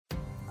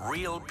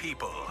Real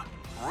people,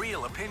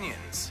 real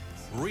opinions,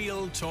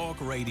 Real Talk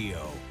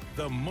Radio.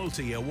 The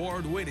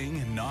multi-award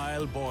winning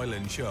Niall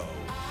Boylan Show.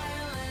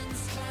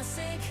 Ireland's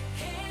classic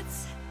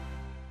hits.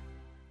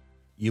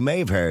 You may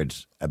have heard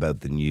about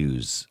the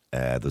news.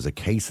 There's a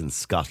case in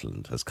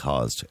Scotland has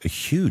caused a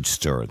huge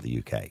stir in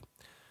the UK.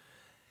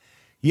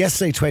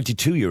 Yesterday,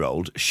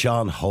 22-year-old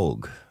Sean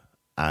Hogg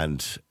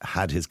and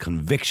had his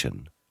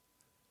conviction.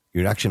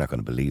 You're actually not going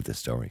to believe this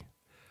story.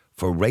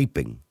 For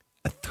raping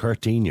a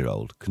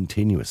 13-year-old,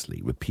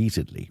 continuously,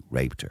 repeatedly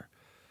raped her.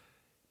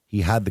 He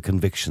had the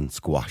conviction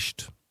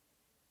squashed.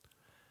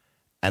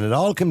 And it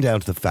all came down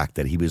to the fact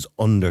that he was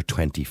under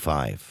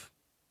 25.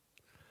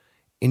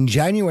 In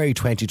January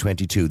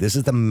 2022, this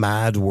is the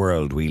mad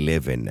world we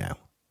live in now.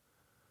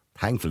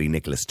 Thankfully,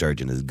 Nicola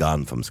Sturgeon is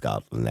gone from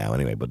Scotland now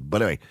anyway.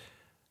 But anyway,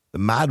 the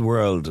mad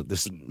world,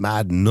 this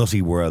mad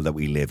nutty world that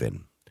we live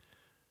in.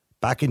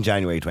 Back in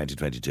January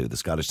 2022, the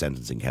Scottish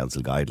Sentencing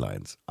Council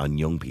guidelines on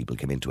young people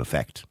came into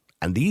effect.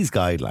 And these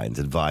guidelines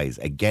advise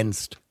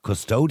against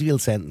custodial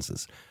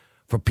sentences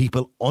for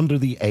people under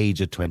the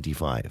age of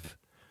 25.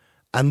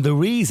 And the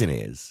reason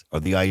is, or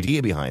the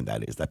idea behind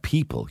that is, that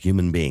people,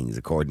 human beings,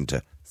 according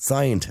to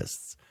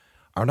scientists,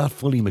 are not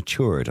fully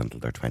matured until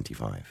they're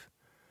 25.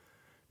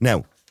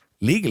 Now,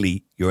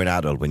 legally, you're an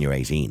adult when you're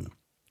 18.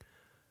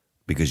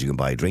 Because you can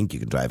buy a drink, you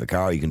can drive a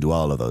car, you can do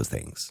all of those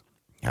things.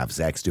 Have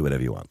sex, do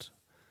whatever you want.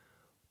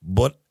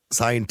 But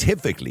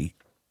scientifically,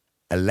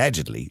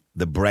 allegedly,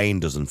 the brain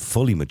doesn't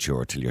fully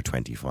mature till you're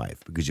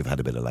 25 because you've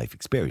had a bit of life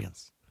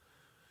experience.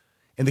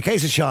 In the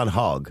case of Sean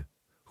Hogg,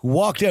 who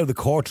walked out of the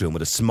courtroom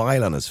with a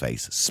smile on his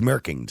face,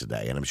 smirking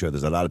today, and I'm sure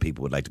there's a lot of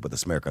people who would like to put the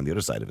smirk on the other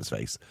side of his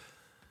face.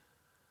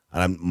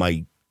 And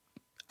my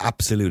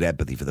absolute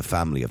empathy for the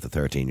family of the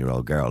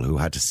 13-year-old girl who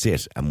had to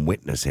sit and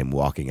witness him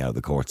walking out of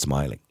the court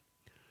smiling.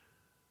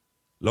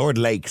 Lord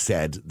Lake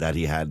said that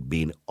he had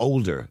been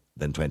older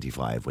than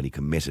 25 when he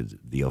committed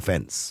the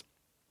offence.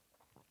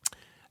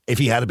 If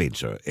he had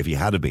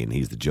been,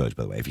 he's the judge,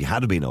 by the way. If he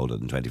had been older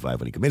than 25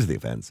 when he committed the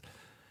offence,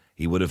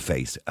 he would have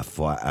faced a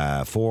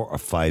 4 or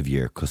 5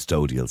 year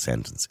custodial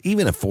sentence.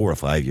 Even a 4 or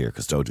 5 year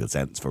custodial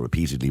sentence for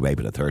repeatedly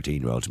raping a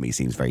 13-year-old to me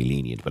seems very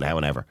lenient. But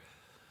however,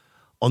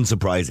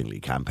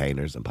 unsurprisingly,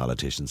 campaigners and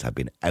politicians have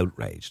been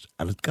outraged.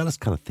 And it got us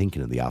kind of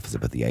thinking in the office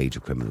about the age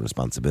of criminal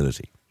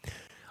responsibility.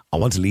 I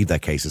want to leave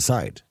that case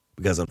aside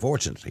because,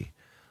 unfortunately,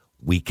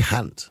 we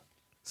can't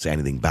say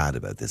anything bad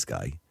about this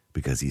guy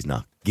because he's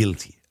not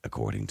guilty,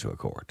 according to a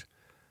court.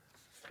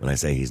 When I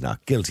say he's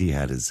not guilty, he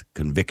had his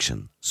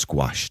conviction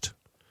squashed.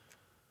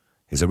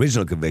 His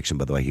original conviction,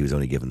 by the way, he was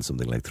only given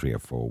something like 3 or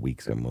 4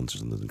 weeks or months or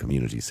something in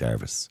community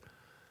service.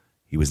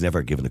 He was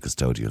never given a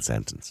custodial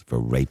sentence for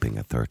raping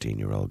a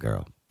 13-year-old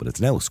girl. But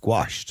it's now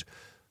squashed.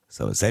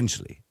 So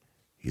essentially,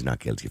 he's not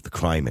guilty of the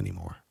crime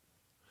anymore.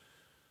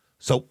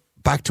 So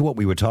back to what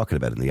we were talking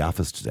about in the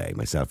office today,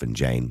 myself and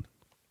Jane,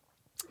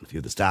 and a few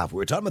of the staff. We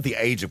were talking about the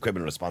age of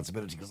criminal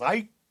responsibility because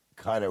I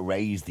kind of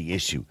raised the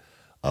issue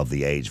of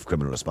the age of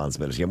criminal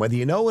responsibility. And whether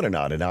you know it or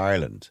not, in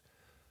Ireland,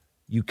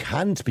 you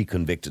can't be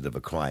convicted of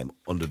a crime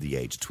under the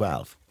age of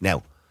 12.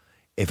 Now,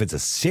 if it's a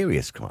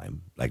serious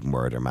crime, like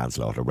murder,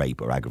 manslaughter,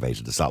 rape or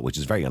aggravated assault, which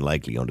is very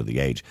unlikely under the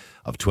age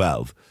of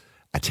 12,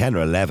 at 10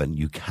 or 11,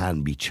 you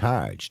can be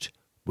charged.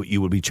 But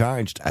you will be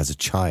charged as a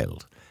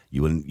child.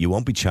 You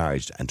won't be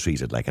charged and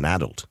treated like an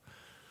adult.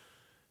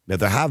 Now,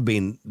 there have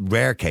been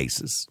rare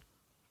cases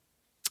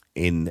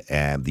in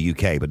the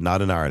UK, but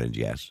not in Ireland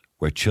yet,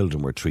 where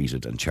children were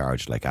treated and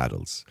charged like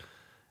adults.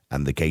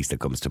 And the case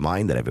that comes to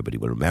mind that everybody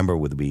will remember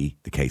would be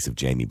the case of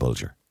Jamie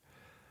Bulger,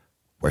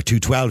 where 2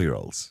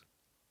 12-year-olds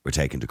were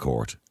taken to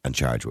court and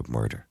charged with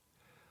murder.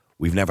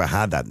 We've never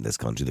had that in this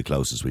country. The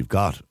closest we've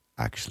got,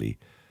 actually,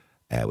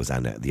 was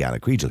the Anna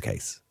Creedle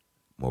case,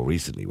 more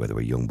recently, where there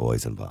were young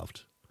boys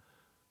involved.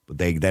 But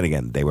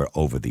they were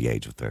over the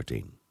age of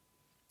 13.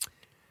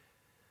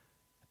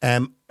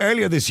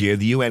 Earlier this year,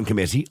 the UN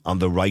Committee on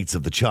the Rights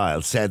of the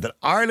Child said that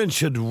Ireland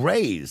should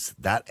raise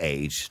that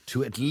age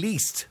to at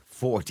least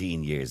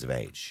 14 years of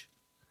age.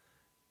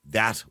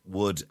 That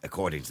would,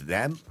 according to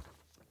them,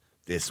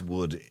 this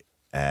would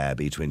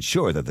be to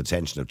ensure that the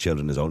detention of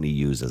children is only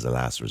used as a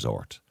last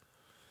resort.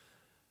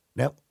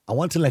 Now, I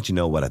want to let you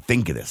know what I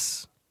think of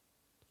this.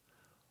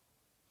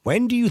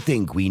 When do you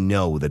think we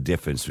know the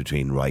difference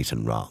between right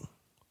and wrong?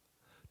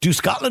 Do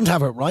Scotland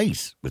have it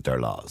right with their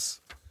laws?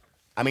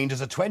 I mean,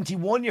 does a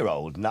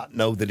 21-year-old not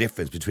know the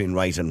difference between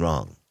right and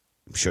wrong?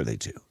 I'm sure they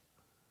do.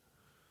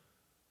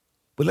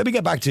 But let me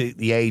get back to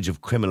the age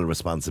of criminal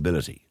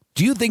responsibility.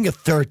 Do you think a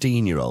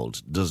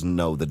 13-year-old doesn't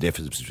know the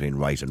difference between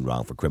right and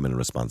wrong for criminal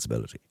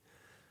responsibility?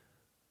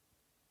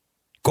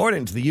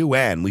 According to the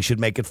UN, we should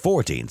make it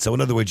 14. So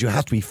in other words, you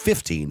have to be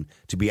 15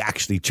 to be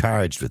actually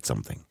charged with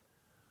something.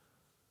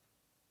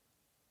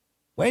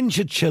 When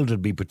should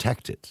children be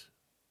protected?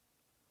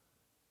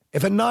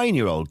 If a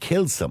 9-year-old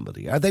kills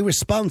somebody, are they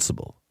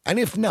responsible? And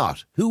if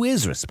not, who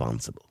is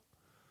responsible?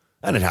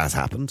 And it has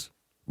happened.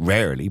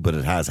 Rarely, but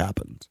it has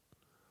happened.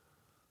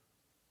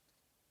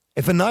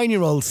 If a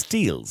 9-year-old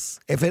steals,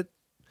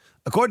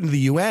 According to the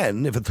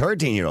UN, if a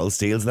 13-year-old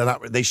steals,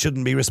 they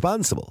shouldn't be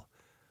responsible.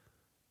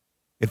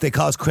 If they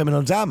cause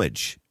criminal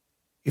damage,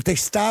 if they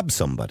stab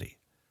somebody,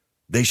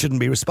 they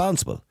shouldn't be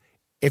responsible.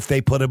 If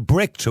they put a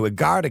brick through a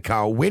Garda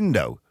car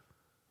window,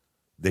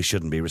 they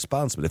shouldn't be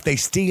responsible. If they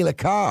steal a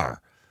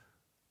car,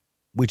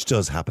 which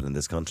does happen in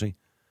this country,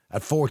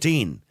 at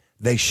 14,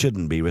 they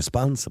shouldn't be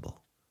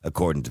responsible,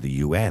 according to the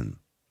UN,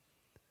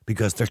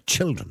 because they're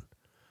children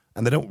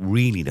and they don't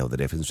really know the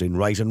difference between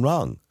right and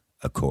wrong,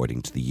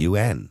 according to the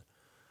UN.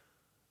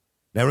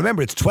 Now,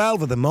 remember, it's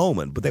 12 at the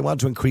moment, but they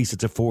want to increase it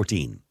to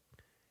 14.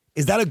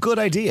 Is that a good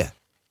idea?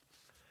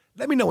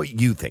 Let me know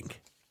what you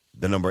think.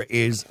 The number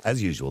is,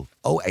 as usual,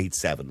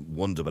 087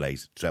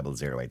 188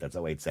 0008. That's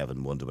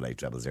 087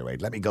 188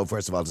 0008. Let me go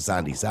first of all to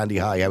Sandy. Sandy,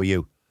 hi, how are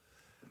you?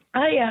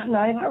 Hiya,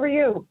 Niall. How are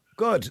you?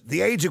 Good.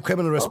 The age of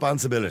criminal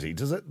responsibility.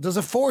 Does a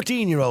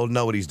 14-year-old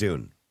know what he's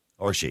doing?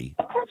 Or she?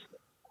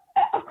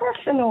 Of course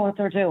they know what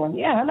they're doing,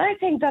 yeah. And I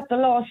think that the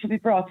law should be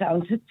brought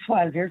down to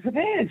 12 years of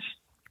age.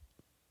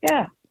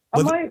 Yeah.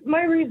 Well,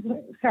 my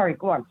reason... Sorry,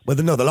 go on. Well,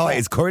 no, the law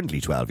is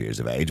currently 12 years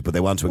of age, but they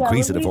want to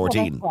increase it to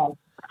 14.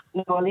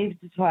 No, leave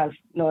it to 12.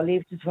 No,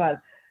 leave it to 12.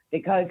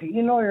 Because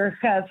you know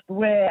yourself, the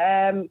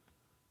way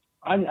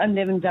I'm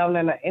living down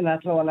in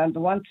Athlone, and they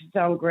want to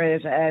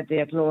downgrade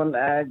the Athlone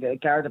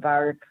Garda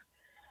Barracks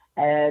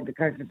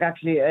because it's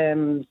actually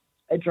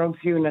a drugs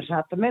unit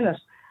at the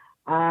minute.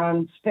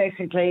 And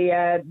basically,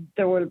 there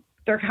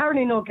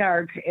currently no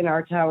guards in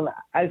our town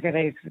as it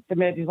is. There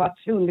may be,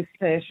 two in the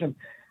station.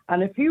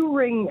 And if you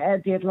ring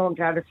the Athlone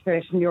Garda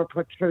station, you're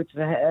put through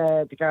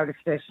to the Garda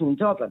station in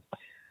Dublin.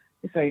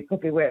 So you could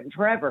be waiting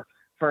forever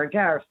for a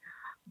guard.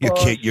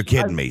 You're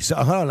kidding me. So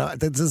hold on,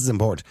 this is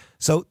important.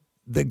 So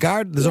the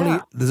guard, there's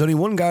only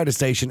one Garda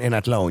station in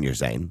Athlone, you're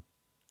saying?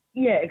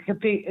 Yeah, it's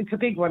a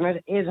big one.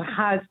 It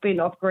has been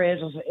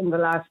upgraded in the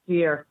last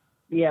year.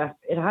 Yeah,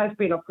 it has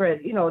been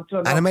upgraded. You know,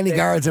 and how many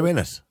guards are in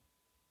it?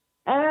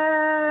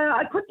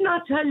 I could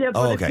not tell you,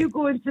 but if you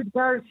go into the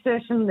guard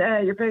station,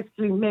 you're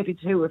basically maybe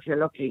two if you're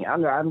lucky.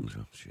 And I'm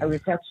a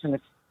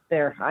receptionist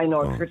there. I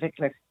know it's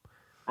ridiculous.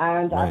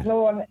 And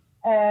Athlone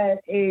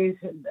is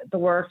the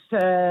worst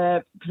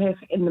place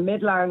in the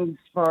Midlands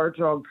for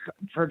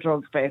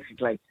drugs,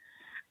 basically.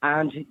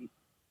 And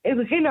it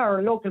was in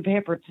our local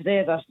paper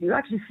today that you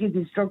actually see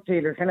these drug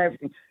dealers and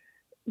everything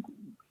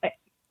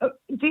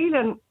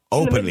dealing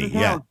openly,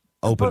 dealing.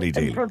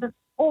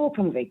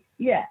 Openly,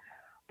 yeah.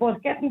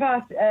 But getting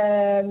back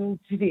to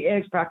the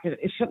age bracket,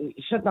 it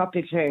should not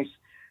be changed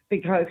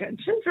because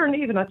children,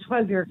 even at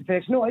 12 years of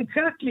age, know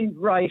exactly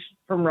right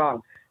from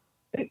wrong.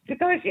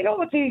 Because you know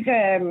what these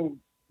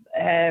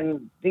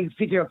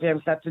video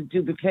games that they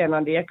do be playing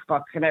on the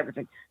Xbox and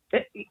everything,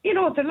 they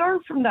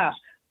learn from that.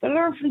 They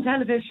learn from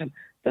television.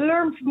 They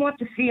learn from what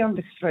they see on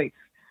the streets.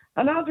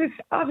 And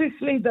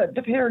obviously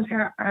the parents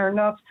are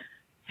not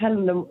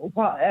telling them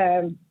what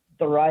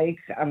the right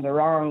and the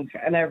wrong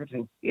and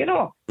everything. You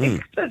know,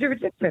 it's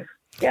ridiculous.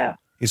 Yeah.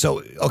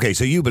 So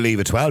you believe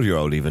a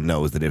 12-year-old even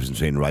knows the difference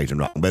between right and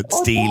wrong. But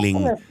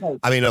stealing, definitely.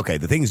 I mean,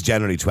 the things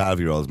generally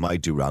 12-year-olds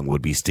might do wrong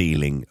would be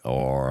stealing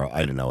or,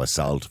 I don't know,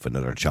 assault of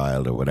another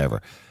child or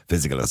whatever,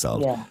 physical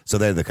assault. Yeah. So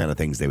they're the kind of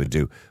things they would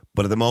do.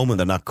 But at the moment,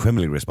 they're not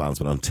criminally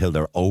responsible until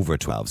they're over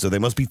 12. So they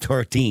must be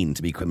 13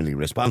 to be criminally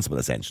responsible,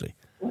 essentially.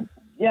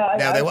 Yeah.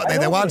 Now, they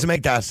want to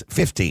make that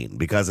 15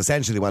 because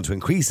essentially they want to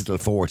increase it till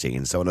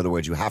 14. So in other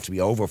words, you have to be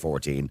over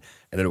 14.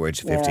 In other words,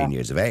 15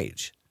 years of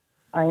age.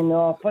 I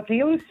know. But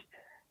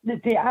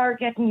they are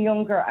getting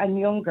younger and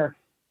younger.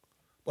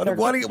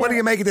 What do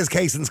you make of this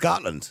case in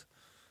Scotland?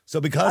 So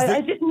because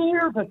I didn't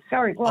hear, but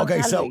sorry. Go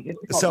on,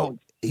 so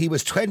he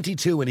was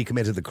 22 when he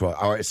committed the crime.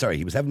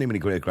 He was 17 when he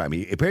committed the crime.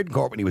 He appeared in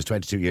court when he was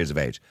 22 years of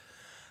age,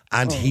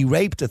 and he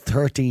raped a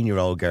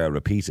 13-year-old girl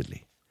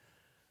repeatedly.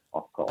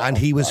 Oh, God, and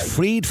he was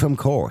freed from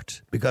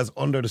court because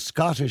under the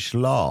Scottish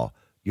law,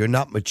 you're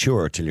not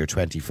mature till you're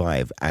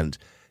 25, and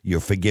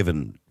you're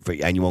forgiven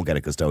and you won't get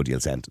a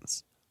custodial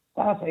sentence.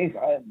 That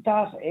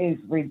is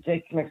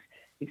ridiculous.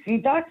 You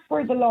see, that's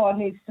where the law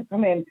needs to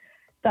come in.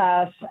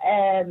 That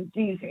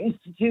these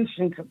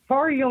institutions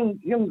for young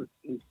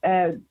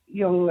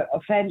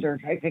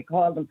offenders, as they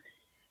call them,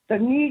 there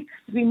needs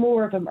to be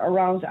more of them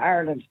around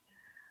Ireland.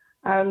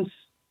 And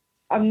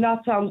I'm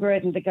not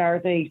downgrading the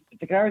Gardaí.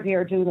 The Gardaí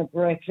are doing a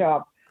great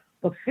job.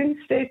 But since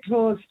they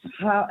closed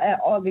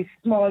all these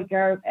small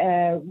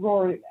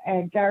rural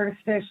Garda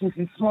stations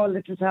in small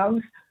little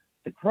towns,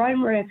 the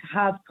crime rates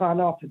have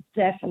gone up,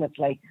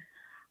 definitely.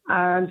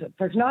 And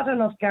there's not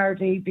enough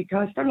Gardaí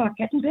because they're not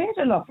getting paid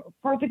enough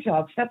for the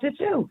jobs that they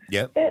do.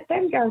 Yeah.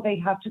 Then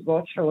Gardaí have to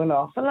go through an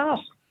awful lot,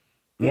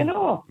 you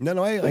know.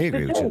 No, I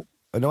agree with you.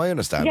 No, I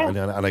understand,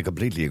 and I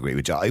completely agree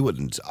with you. I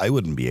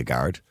wouldn't be a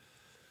guard.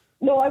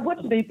 No, I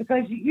wouldn't be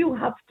because you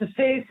have to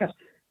face it.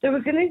 There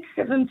was an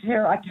incident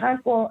here, I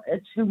can't go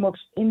too much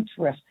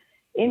into it,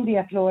 in the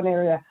Athlone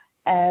area.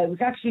 It was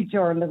actually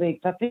during the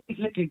week that these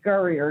little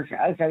gurriers,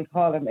 as I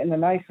call them, in a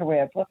nicer way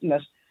of putting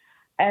it,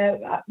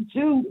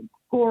 do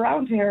go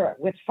around here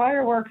with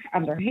fireworks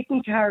and they're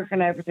hitting cars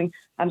and everything,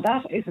 and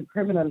that is a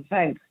criminal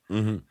offence.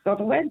 So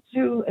they went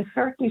to a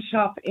certain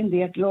shop in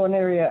the Athlone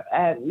area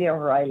near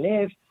where I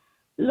live,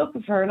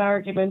 looking for an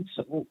argument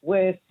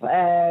with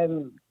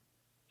the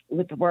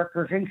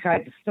workers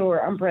inside the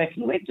store and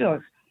breaking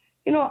windows.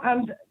 You know,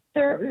 and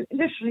they're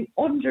literally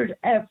under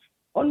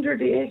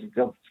the age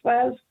of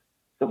 12.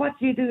 So what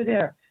do you do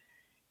there?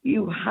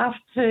 You have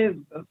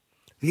to...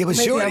 Yeah, but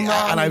sure, and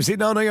I've seen,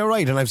 no, you're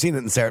right, and I've seen it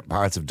in certain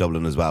parts of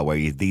Dublin as well, where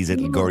these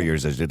little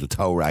gurriers, those little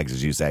toe rags,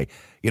 as you say,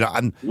 you know,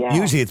 and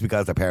usually it's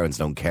because their parents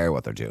don't care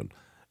what they're doing.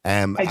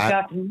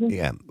 Exactly.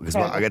 Because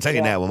I can tell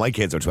you now, when my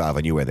kids were 12,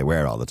 I knew where they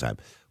were all the time.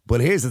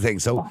 But here's the thing,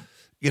 so,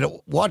 you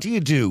know, what do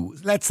you do?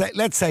 Let's say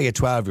a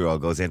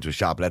 12-year-old goes into a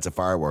shop, lets a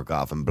firework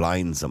off and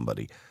blinds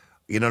somebody.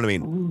 You know what I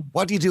mean?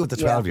 What do you do with the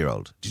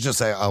 12-year-old? Do you just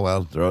say, oh,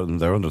 well,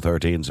 they're under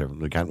 13, so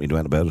they can't really do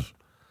anything about it?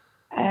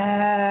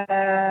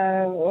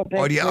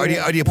 Or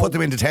do you put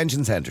them in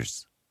detention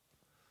centres?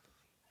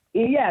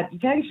 Yeah,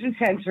 detention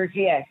centres,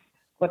 yes.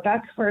 But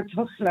that's where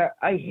Tussler,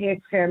 I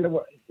hate saying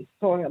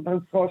going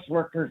about social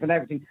workers and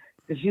everything,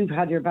 because you've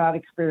had your bad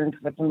experience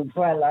with them as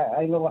well.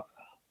 I know.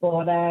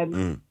 But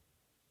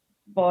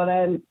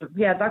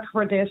yeah, that's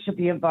where they should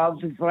be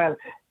involved as well.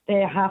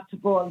 They have to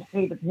go and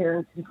see the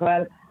parents as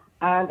well.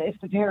 And if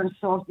the parents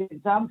don't get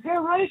exams, yeah,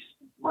 right,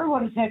 we're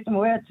going to take them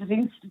away to the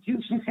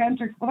institution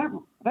centres,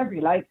 whatever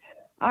you like.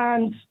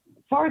 And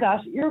for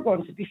that, you're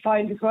going to be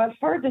fined as well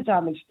for the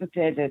damage that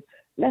they did.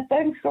 Let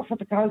them suffer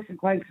the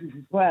consequences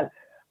as well.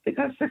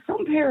 Because there's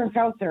some parents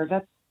out there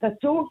that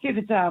don't give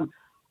a damn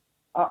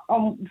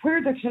on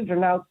where their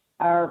children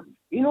are.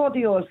 You know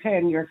the old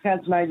saying,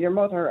 yourself and your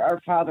mother or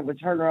father would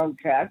turn around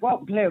and go out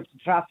and play with the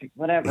traffic,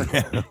 whatever.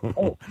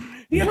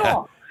 You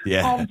know.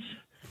 Yeah.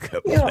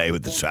 Play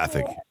with the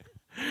traffic.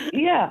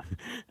 Yeah.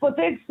 But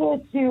they'd say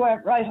to you,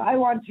 right, I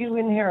want you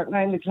in here at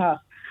 9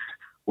 o'clock.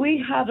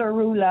 We had a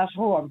rule at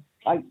home.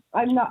 I'm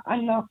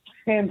not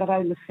saying that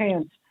I'm a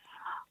saint,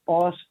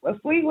 but if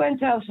we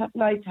went out at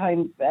night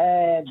time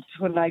to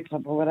a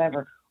nightclub or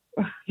whatever,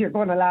 you're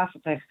going to laugh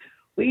at this.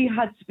 We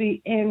had to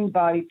be in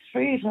by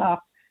 3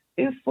 o'clock.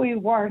 If we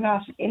were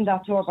not in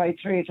that door by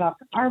 3 o'clock,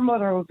 our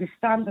mother would be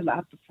standing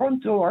at the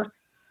front door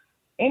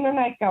in her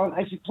nightgown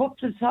as she up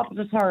to the top of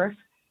the terrace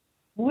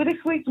with a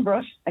sweeping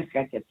brush and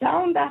get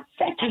down that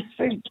second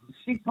street.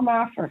 She'd come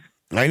after us.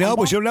 I know,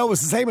 but you know, it was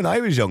the same when I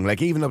was young.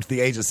 Like, even up to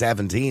the age of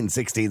 16,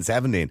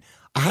 17,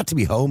 I had to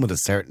be home at a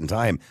certain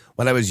time.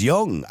 When I was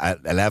young, at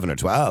 11 or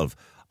 12,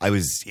 I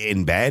was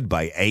in bed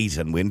by 8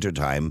 in winter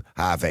time,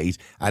 8:30,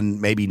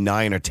 and maybe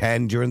 9 or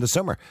 10 during the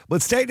summer.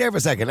 But stay there for a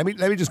second. Let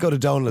me just go to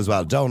Donal as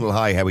well. Donal,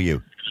 hi, how are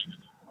you?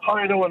 How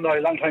are you doing now?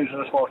 Long time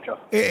since I spoke to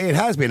you. It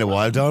has been a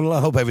while, Donal.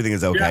 I hope everything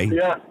is okay.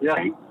 Yeah,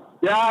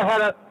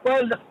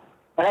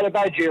 I had a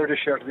bad year this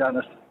year, to be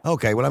honest.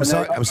 Okay, well, I'm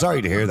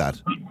sorry to hear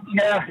that.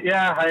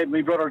 Yeah.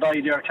 My brother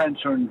died of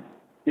cancer in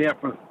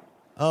April.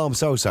 Oh, I'm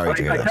so sorry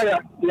to hear that.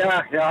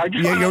 I tell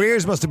you, your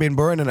ears must have been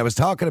burning. I was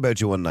talking about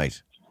you one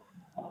night.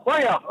 Oh,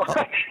 yeah.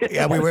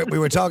 Yeah, we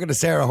were talking to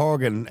Sarah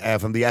Horgan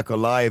from the Echo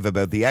Live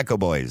about the Echo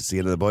Boys,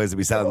 you know, the boys that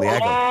be selling the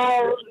Echo.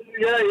 Oh,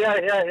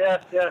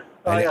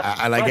 yeah.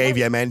 And I gave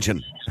you a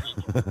mention.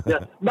 Yeah.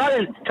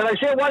 Marion, can I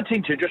say one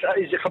thing to you? Just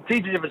it's a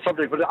completely different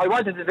subject, but I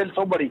wanted to tell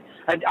somebody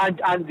and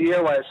the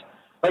airways.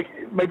 Like,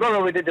 my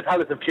brother, we did the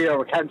palliative care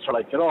with cancer,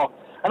 like, you know.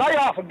 And I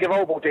often give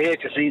out about the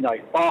HSE now,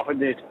 often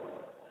did.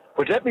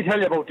 But let me tell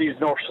you about these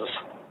nurses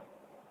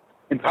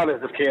in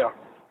palliative care.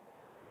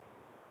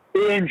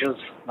 Angels,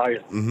 now.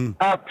 Mm-hmm.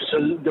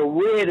 Absolutely. The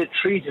way they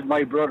treated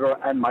my brother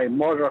and my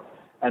mother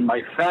and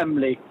my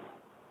family,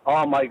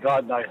 oh my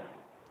God, now.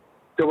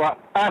 They were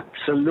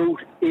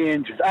absolute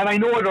angels. And I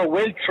know they're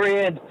well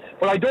trained,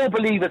 but I don't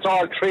believe it's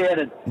all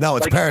training. No,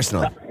 it's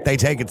personal. They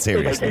take it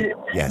seriously.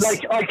 Yes.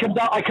 Like, I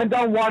come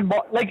down one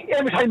more. Like,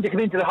 every time they come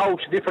into the house,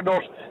 a different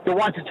nurse, they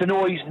wanted to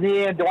know his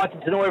name, they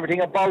wanted to know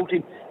everything about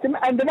him.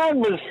 And the man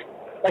was,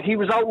 like, he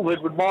was out with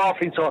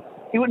morphine, so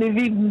he wouldn't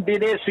have even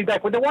been able to speak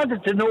back, but they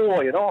wanted to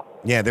know, you know.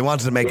 Yeah, they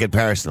wanted to make it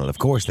personal. Of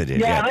course they did.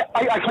 Yeah.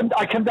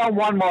 I come down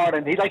one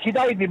morning. He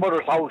died in my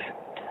mother's house.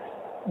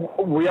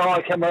 We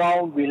all came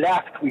around, we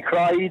laughed, we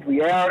cried,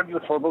 we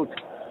argued for about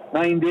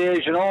 9 days,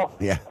 you know.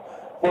 Yeah.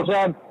 But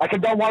I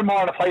came down one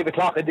morning at 5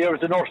 o'clock and there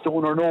was a nurse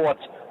doing her notes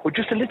with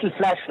just a little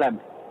flash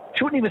lamp.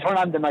 She wouldn't even turn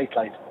on the night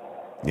light.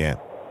 Yeah.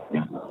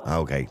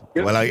 Okay.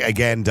 Well,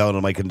 again,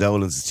 Donal, my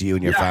condolences to you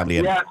and your family.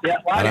 And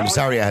I'm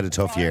sorry I had a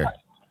tough year.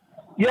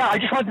 Yeah, I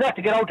just wanted that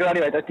to get out there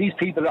anyway, that these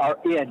people are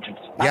angels.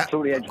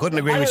 Absolutely angels. Couldn't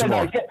agree with you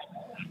more.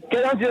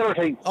 Get on to the other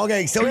thing.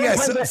 Okay, so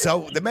yes,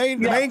 so the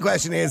main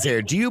question is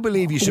here, do you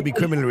believe you should be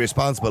criminally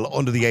responsible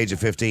under the age of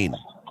 15?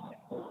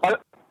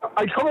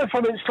 I'm coming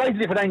from a slightly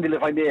different angle,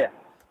 if I may.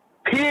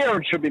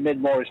 Parents should be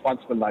made more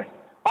responsible now.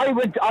 I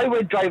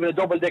went driving a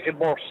double-decker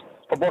bus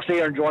for Bus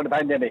Éireann during the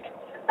pandemic,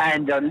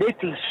 and their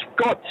little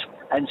scuts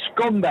and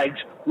scumbags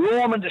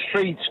roaming the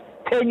streets,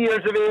 10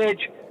 years of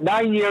age,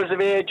 9 years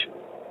of age,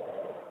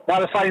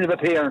 not a sign of a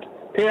parent.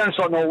 Parents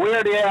don't know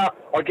where they are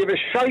or give a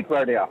shite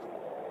where they are.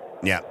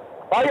 Yeah.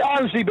 I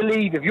honestly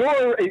believe if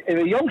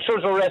a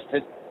youngster's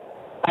arrested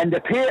And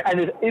if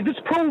it's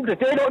proved that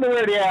they don't know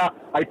where they are,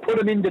 I put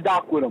them in the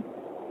dock with them.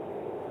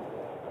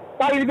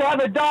 Now, if you have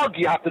a dog,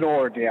 you have to know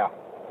where they are.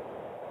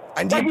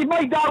 And Like if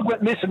my dog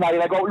went missing,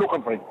 I go out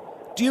looking for him.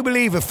 do you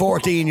believe a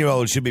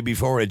 14-year-old should be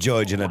before a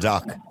judge in a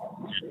dock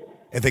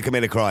if they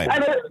commit a crime?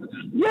 And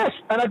yes,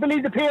 and I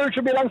believe the parents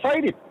should be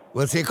alongside him.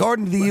 Well, see,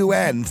 according to the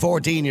UN,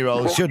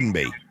 14-year-olds shouldn't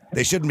be.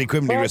 They shouldn't be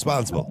criminally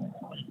responsible.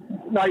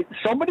 Now,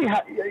 somebody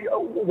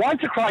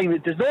once a crime,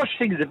 there's no such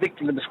thing as a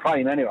victimless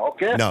crime anyway,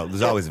 okay? No,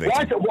 there's always a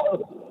victim.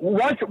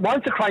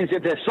 Once a crime's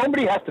there,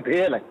 somebody has to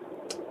pay, like.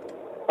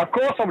 Of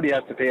course somebody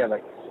has to pay,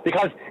 like.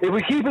 Because if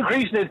we keep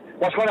increasing it,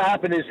 what's going to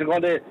happen is we're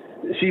going to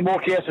see more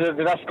cases of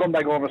that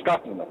scumbag over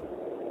Scotland.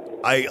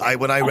 Like.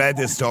 When I read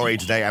this story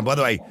today, and by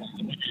the way,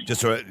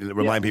 just to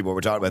remind people what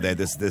we're talking about there,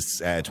 this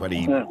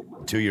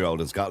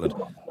 22-year-old in Scotland.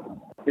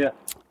 Yeah.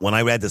 When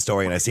I read the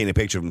story and I seen a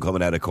picture of him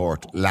coming out of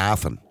court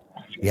laughing,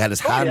 he had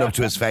his hand up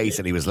to his face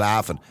and he was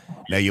laughing.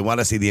 Now you want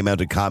to see the amount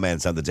of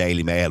comments on the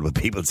Daily Mail with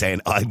people saying,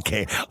 "I'll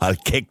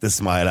kick the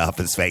smile off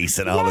his face"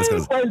 and all this kind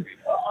of stuff. Well,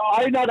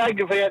 I'm not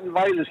aggravating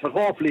violence, but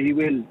hopefully he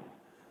will.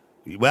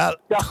 Well,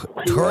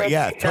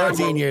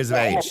 13 years of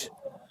age.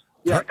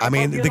 Yeah, I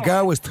mean, the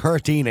girl was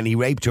 13 and he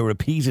raped her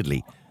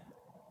repeatedly.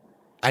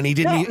 And he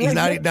didn't. He's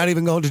not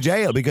even going to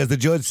jail because the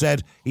judge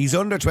said he's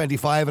under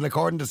 25, and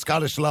according to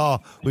Scottish law,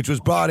 which was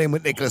brought in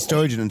with Nicola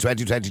Sturgeon in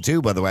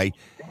 2022, by the way,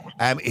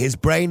 his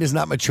brain is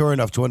not mature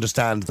enough to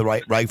understand the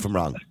right from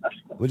wrong.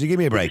 Would you give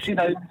me a break? You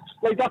know,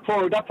 like that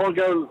poor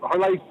girl, her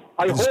life,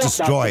 I It's hope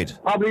destroyed.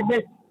 That probably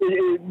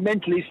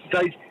mentally,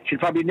 she'll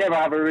probably never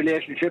have a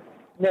relationship.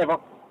 Never.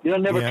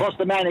 Never trust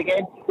a man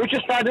again, which is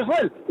sad as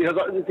well because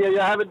you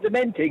have a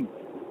dementing.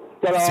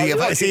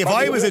 See, if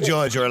I was a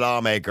judge or a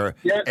lawmaker,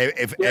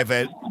 if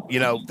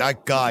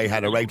that guy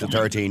had raped a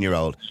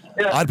 13-year-old,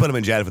 I'd put him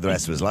in jail for the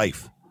rest of his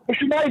life.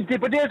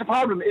 But there's the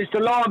problem, is the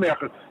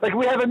lawmaker. Like,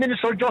 we have a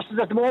Minister of Justice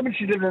at the moment,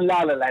 she's living in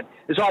La La Land.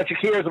 It's all she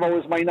cares about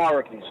is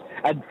minorities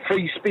and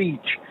free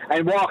speech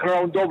and walking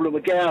around Dublin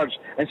with guards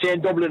and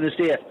saying Dublin is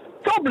safe.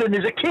 Dublin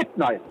is a kit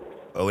now.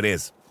 Oh, it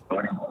is.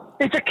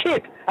 It's a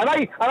kit. And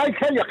I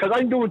tell you, because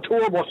I'm doing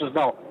tour buses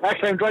now.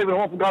 Actually, I'm driving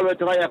home from Galway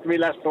tonight after my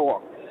last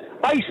tour.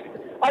 I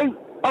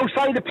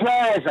outside the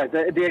plaza,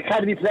 the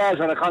Academy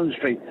Plaza on Collins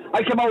Street,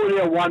 I came out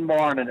here one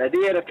morning at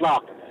 8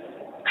 o'clock.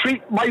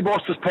 My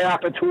bus was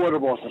parked and two other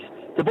buses.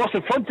 The bus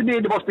in front of me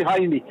and the bus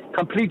behind me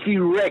completely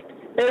wrecked.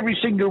 Every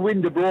single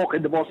window broke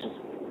in the buses.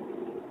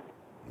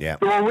 Yeah.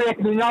 They were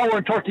waiting an hour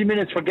and 30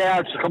 minutes for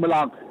guards to come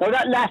along. Now,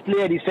 that last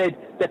lady said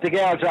that the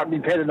guards aren't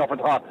being paid enough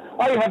at all.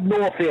 I have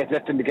no faith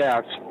left in the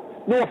guards.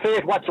 No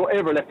faith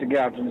whatsoever left in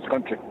guards in this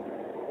country.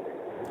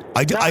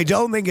 I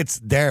don't think it's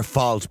their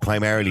fault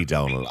primarily,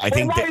 Donald. I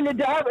think they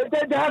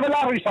have a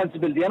lot of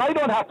responsibility, and I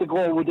don't have to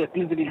go with the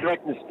political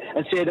correctness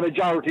and say the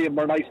majority of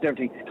them are nice and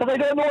everything, because I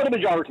don't know the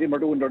majority of them are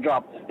doing their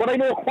job. But I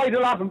know quite a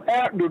lot of them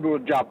aren't doing their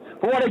job.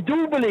 But what I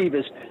do believe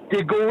is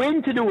they go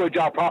in to do a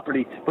job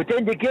properly, but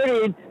then they get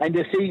in and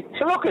they see,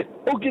 so look it,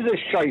 who gives a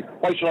shite?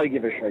 Why should I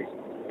give a shite?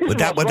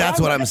 But that's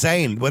what I'm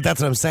saying. But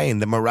that's what I'm saying.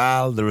 The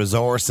morale, the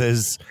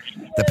resources,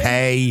 the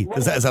pay,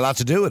 there's a lot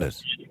to do with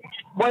it.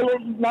 Well,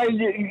 now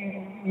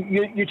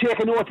you take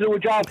a note to do a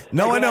job.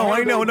 No,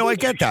 I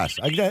get that.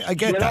 I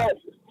get that.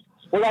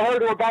 Well, I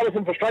heard they were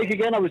balloting for strike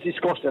again. I was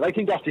disgusted. I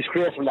think that's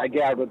disgraceful that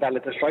guard would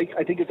ballot to strike.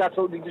 I think it's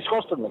absolutely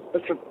disgusting.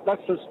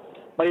 That's just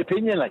my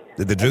opinion.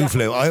 The Drew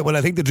flu.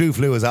 I think the Drew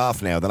flu is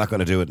off now. They're not going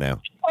to do it now.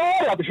 Oh,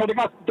 yeah, but sure, they've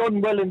not done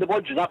well in the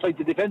budget. That's like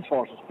the Defence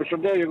Forces. But sure,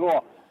 there you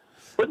go.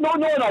 But no,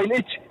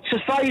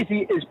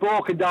 society is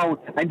broken down,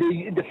 and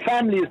the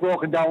family is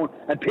broken down.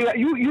 And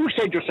you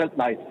said yourself,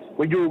 Niall,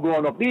 when you were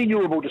growing up, me and you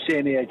were about the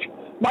same age.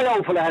 My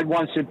old fella had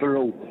one simple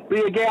rule: be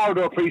a guard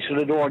or a priest at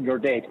the door and you're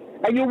dead.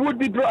 And you would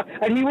be,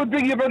 and he would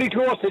bring you very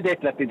close to death,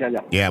 let me tell you.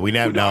 Yeah, we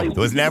now know.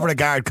 There was never a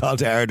guard called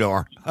to our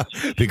door.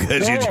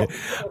 Because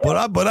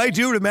but I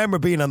do remember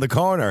being on the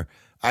corner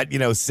at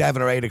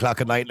 7 or 8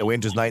 o'clock at night in a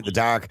winter's night in the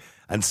dark,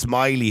 and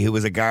Smiley, who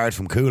was a guard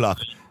from Coolock,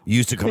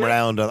 used to come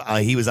around.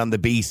 He was on the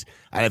beat,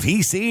 and if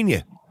he seen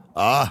you,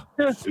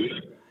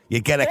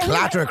 you'd get a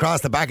clatter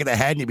across the back of the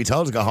head, and you'd be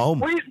told to go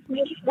home.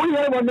 We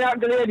had one there,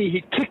 the lady,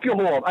 he'd kick you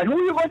home. And who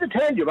were you going to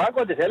tell? You weren't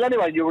going to tell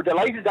anyone. You were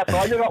delighted that's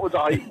all you got was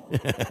I.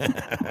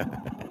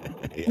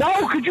 Yeah.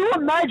 Now, could you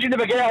imagine if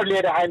a girl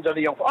laid her hands on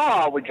a young...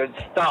 would you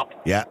stop?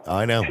 Yeah,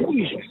 I know.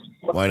 Jesus.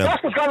 Why not?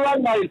 That's what's gone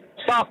wrong, Niall.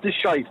 Stop this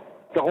shite.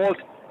 The whole...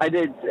 And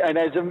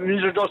as a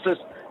Minister of Justice...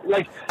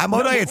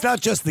 it's not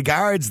just the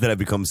guards that have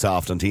become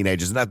soft on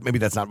teenagers, and maybe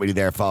that's not really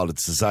their fault.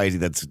 It's society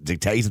that's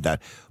dictated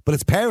that, but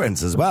it's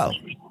parents as well.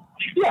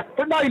 Yeah,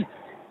 but Niall,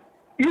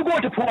 you go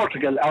to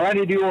Portugal or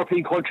any of the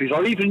European countries,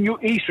 or even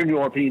Eastern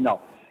European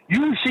now,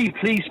 you see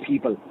police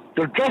people.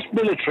 They're dressed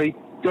military,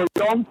 they're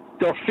young,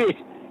 they're fit.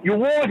 You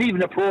won't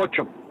even approach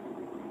them.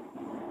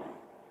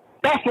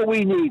 That's what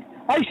we need.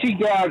 I see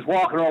guards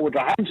walking around with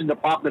their hands in their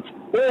pockets,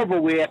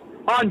 overweight,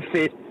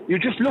 unfit. You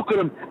just look at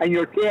them and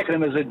you're taking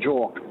them as a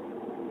joke.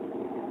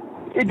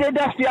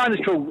 That's the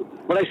honest truth.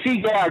 When I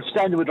see guards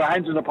standing with their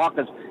hands in their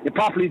pockets, you're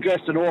properly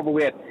dressed and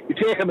overweight, you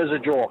take them as a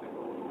joke.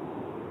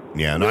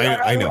 Yeah, no,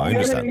 I know, I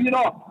understand.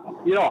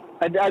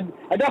 And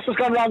that's what's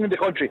gone wrong in the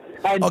country.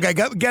 And Okay,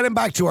 getting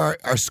back to our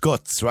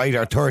scuts, right?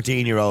 Our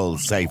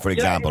 13-year-olds, say, for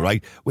example,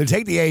 right? We'll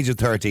take the age of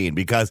 13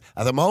 because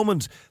at the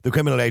moment, the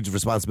criminal age of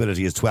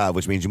responsibility is 12,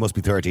 which means you must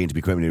be 13 to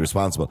be criminally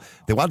responsible.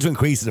 They want to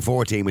increase it to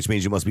 14, which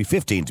means you must be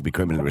 15 to be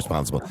criminally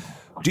responsible.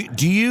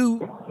 Do you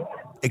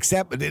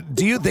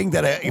think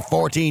that a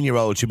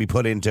 14-year-old should be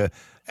put into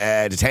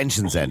a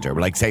detention centre,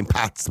 like St.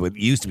 Pat's, what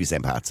used to be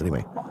St. Pat's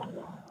anyway?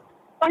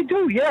 I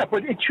do, yeah,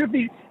 but it should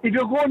be, if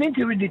you're going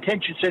into a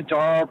detention centre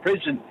or a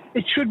prison,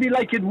 it should be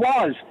like it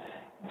was.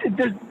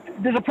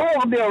 There's a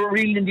program there,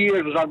 Reeling in the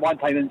Ears was on one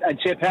time, and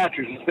St.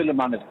 Patrick's was filming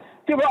on it.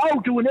 They were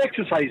out doing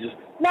exercises.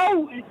 Now,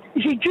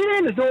 you see,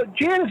 jail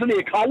is only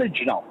a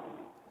college now.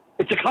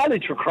 It's a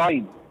college for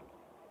crime.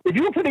 If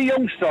you put a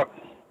youngster,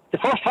 the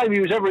first time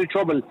he was ever in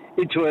trouble,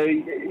 into a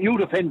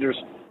youth offenders,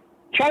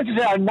 chances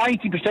are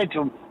 90% of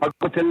them are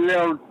going to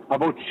learn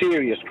about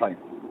serious crime.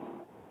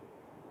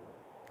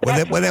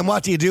 Well, then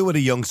what do you do with a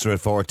youngster at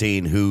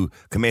 14 who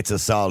commits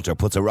assault or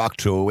puts a rock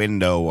through a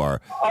window?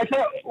 Or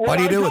what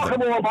do you do with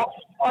them?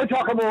 I'm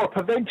talking more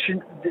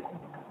prevention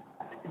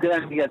than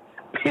anything else.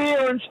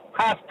 Parents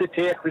have to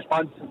take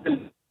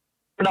responsibility.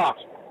 Not.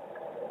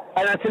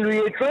 And until we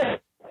address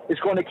it,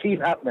 it's going to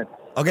keep happening.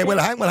 Okay, well,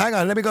 hang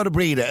on. Let me go to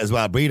Breda as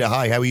well. Breda,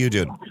 hi, how are you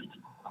doing?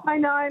 Hi,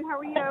 Niall. How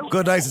are you?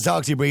 Good, nice to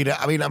talk to you, Breda.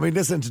 I mean,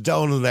 listening to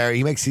Donal there.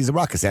 He's a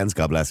rock of sense,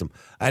 God bless him.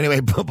 Anyway,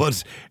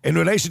 but in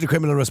relation to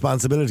criminal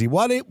responsibility,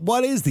 what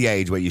is the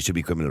age where you should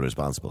be criminally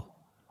responsible?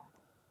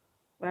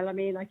 Well, I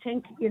mean, I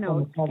think, you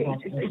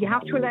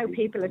have to allow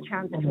people a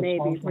chance to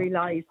maybe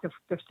realise if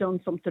they've done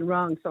something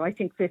wrong. So I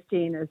think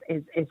 15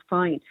 is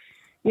fine.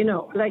 I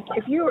was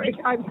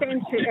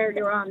saying to you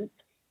earlier on,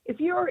 if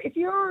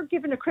you're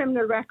given a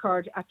criminal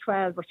record at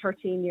 12 or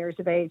 13 years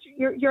of age,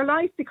 your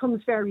life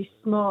becomes very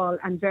small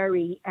and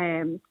very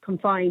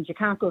confined. You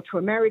can't go to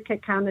America,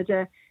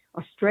 Canada,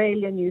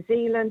 Australia, New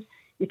Zealand.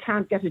 You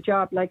can't get a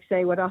job like,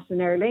 say, with us in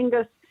Aer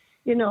Lingus.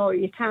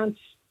 You can't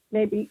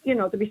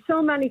there'll be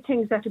so many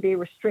things that will be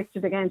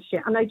restricted against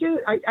you. And I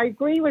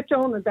agree with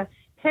Donald that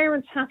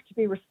parents have to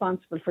be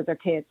responsible for their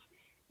kids.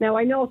 Now,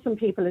 I know some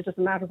people, it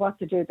doesn't matter what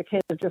to do, the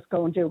kids will just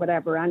go and do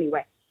whatever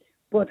anyway.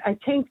 But I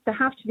think they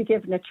have to be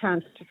given a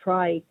chance to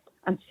try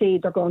and see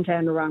they're going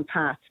down the wrong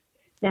path.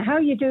 Now, how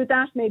you do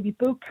that, maybe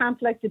boot camp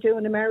like they do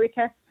in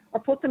America, or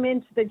put them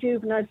into the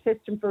juvenile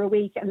system for a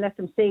week and let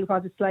them see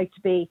what it's like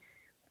to be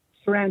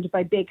surrounded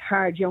by big,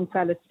 hard young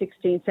fellas,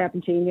 16,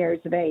 17 years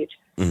of age.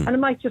 And it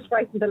might just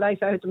frighten the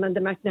life out of them and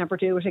they might never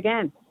do it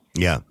again.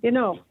 Yeah.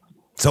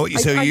 So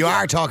you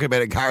are talking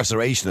about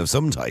incarceration of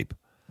some type?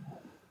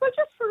 Well,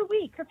 just for a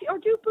week, or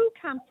do boot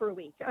camp for a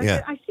week.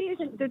 Yeah. I see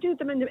it. They do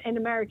them in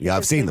America. Yeah,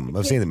 I've seen them.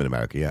 I've seen them in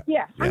America. Yeah.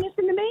 Yeah, and it's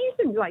an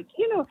amazing.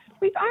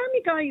 We've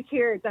army guys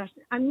here that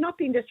I'm not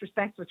being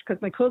disrespectful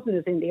because my cousin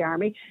is in the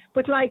army,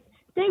 but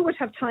they would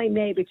have time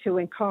maybe to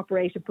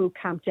incorporate a boot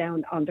camp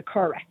down on the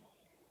Curragh,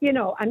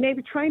 and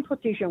maybe try and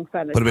put these young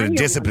fellas. Put a bit of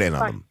discipline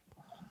on them.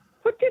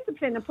 Put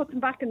discipline and put them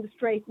back in the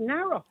straight and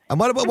narrow. And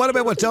what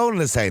about what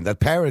Donal is saying, that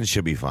parents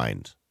should be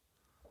fined?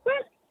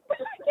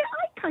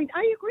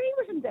 I agree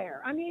with him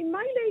there. I mean,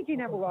 my lady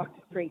never walked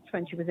the streets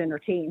when she was in her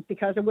teens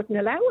because I wouldn't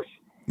allow it.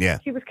 Yeah.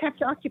 She was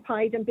kept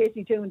occupied and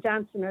busy doing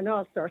dancing and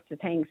all sorts of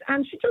things.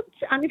 And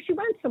if she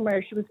went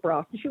somewhere, she was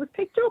brought and she was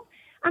picked up.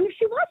 And if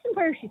she wasn't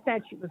where she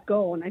said she was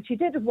going, and she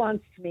did it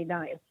once to me,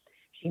 Niall,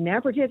 she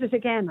never did it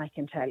again, I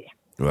can tell you.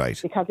 Right.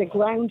 Because it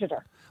grounded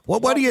her.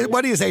 What do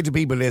you say to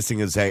people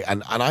listening and say,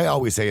 and I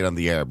always say it on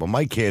the air, but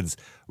my kids,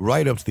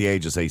 right up to the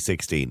age of, say,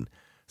 16,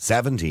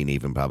 17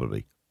 even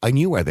probably, I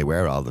knew where they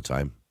were all the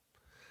time.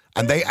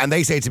 And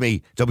they say to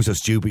me, don't be so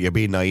stupid, you're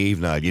being naive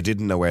now. You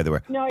didn't know where they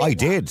were. No, I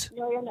did.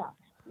 No, you're not.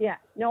 Yeah.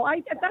 No,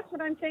 that's what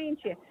I'm saying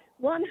to you.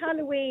 One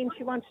Halloween,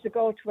 she wanted to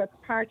go to a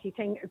party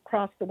thing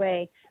across the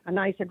way. And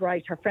I said,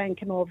 right, her friend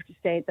came over to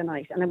stay the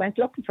night. And I went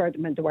looking for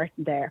them and they weren't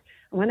there.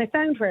 And when I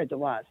found where there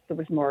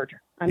was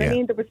murder. And I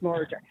mean, there was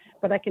murder.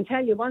 But I can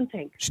tell you one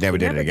thing. She never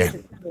did it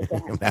again.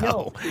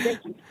 No, she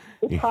didn't.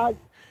 Because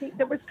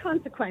there was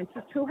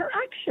consequences to her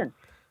action.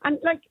 And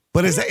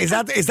but is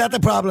that the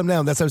problem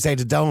now? That's what I'm saying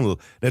to Donal.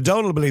 Now,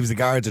 Donal believes the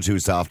guards are too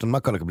soft. I'm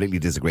not going to completely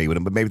disagree with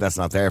him, but maybe that's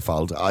not their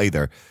fault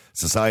either.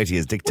 Society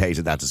has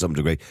dictated that to some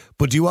degree.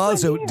 But do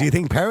you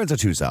think parents are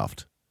too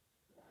soft?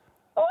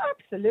 Oh,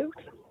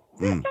 absolutely.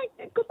 There's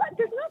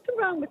nothing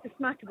wrong with the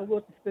smack of a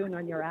wooden spoon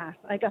on your ass.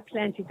 I got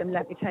plenty of them,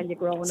 let me tell you,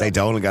 growing up. Say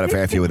Donal got a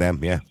fair few of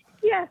them, yeah.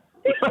 Yeah.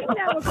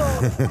 Now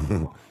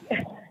ago.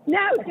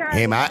 Now,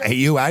 darling.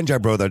 You and your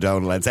brother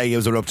Donal, I'd say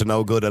you were up to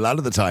no good a lot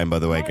of the time, by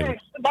the way. Can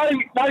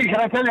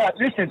I tell you,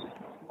 listen,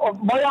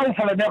 my old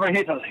fella never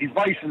hit us. His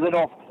voice is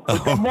enough.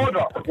 But the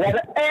mother,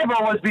 whatever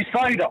was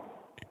beside her,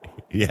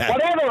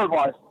 whatever it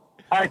was,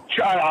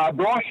 a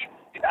brush,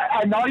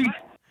 a knife,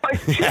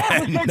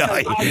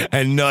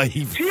 a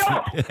knife. She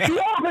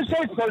often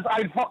says to us,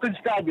 I'll fucking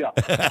stab you.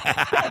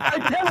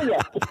 I'm telling you.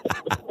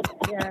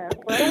 Yeah.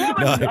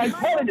 I'm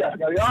telling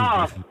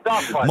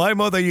you. My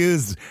mother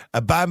used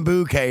a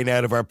bamboo cane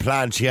out of her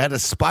plant. She had a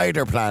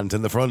spider plant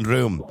in the front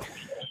room.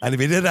 And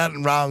if you did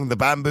anything wrong, the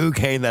bamboo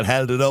cane that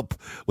held it up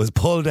was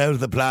pulled out of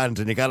the plant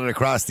and you got it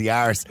across the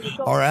arse,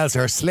 or else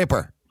her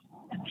slipper.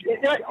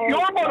 Yeah,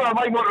 your mother or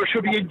my mother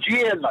should be in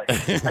jail, like. No,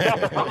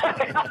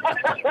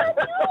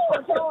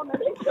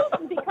 it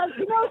shouldn't, because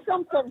you know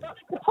something,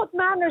 to put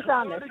manners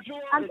on it.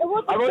 And it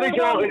wasn't I'm only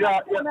joking,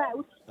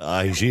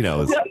 Aye, she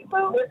knows.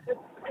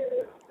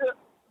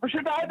 But they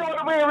had no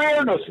other way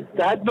around us.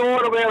 They had no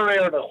other way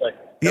around us, like.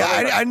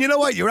 Yeah, and you know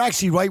what? You're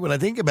actually right when I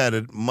think about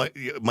it.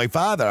 My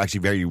father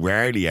actually very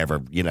rarely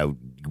ever,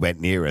 went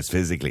near us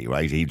physically,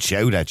 right? He'd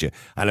shout at you.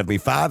 And if my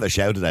father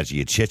shouted at you,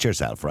 you'd shit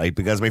yourself, right?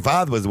 Because my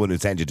father was the one who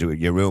sent you to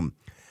your room.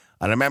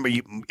 And I remember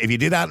if you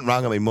did anything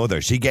wrong with my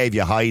mother, she gave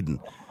you hiding.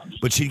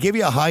 But she'd give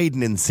you a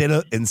hiding in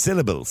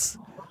syllables.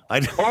 I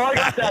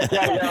got that,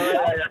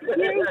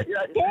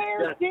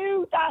 Dare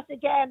do that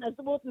again as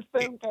the wooden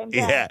spoon came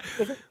down. Yeah.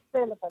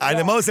 And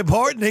the most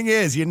important thing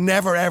is you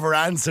never ever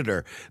answered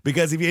her,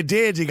 because if you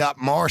did, you got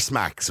more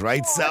smacks,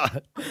 right? So,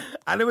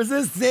 and there was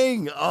this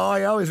thing,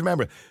 I always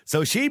remember.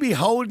 So she'd be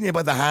holding you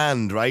by the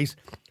hand, right?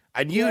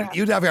 And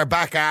you'd have your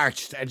back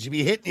arched and she'd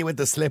be hitting you with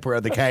the slipper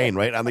or the cane,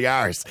 right, on the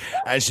arse.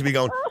 And she'd be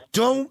going,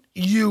 don't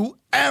you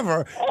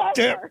ever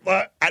dare.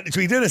 And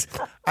she'd do this.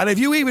 And if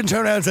you even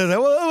turn around and say, I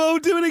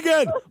won't do it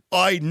again.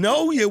 I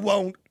know you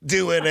won't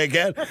do it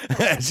again.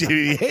 And she'd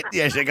be hitting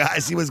you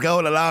as she was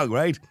going along,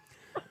 right?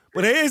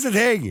 But here's the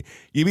thing.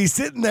 You'd be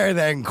sitting there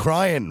then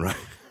crying, right?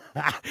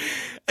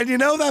 And you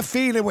know that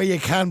feeling where you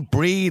can't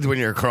breathe when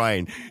you're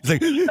crying? It's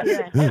like,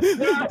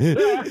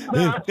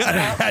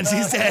 and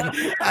she said,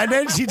 and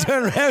then she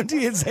turned around to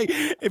you and say,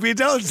 if you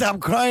don't stop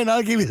crying,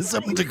 I'll give you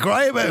something to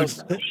cry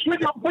about.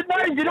 But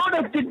Niall, do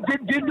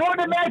you know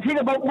the mad thing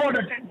about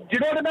mother? Do you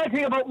know the mad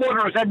thing about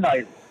mothers, then,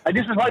 Niall? And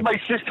this is why my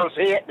sisters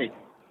hate me.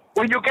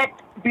 When you get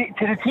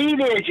to the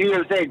teenage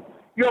years, then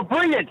you're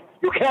brilliant.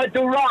 You can't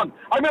do wrong.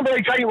 I remember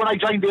when I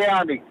joined the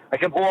army, I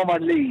came home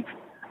on leave.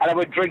 And I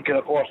went drinking,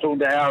 of course, down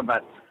the Ironman.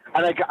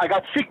 And I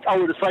got sick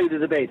out of the side of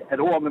the bed at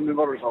home in my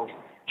mother's house.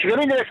 She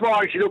got in the next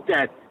morning, she looked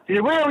at it. She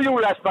said, where were you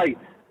last night?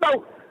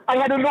 No, I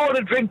had a load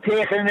of drink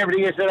taken and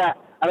everything else like that.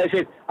 And I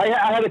said,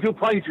 I had a few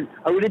pints.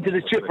 I went into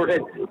the chipper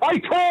then. I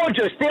told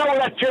you, stay out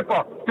of that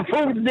chipper. The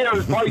food in there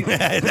is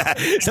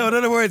poison. So in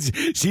other words,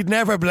 she'd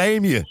never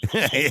blame you.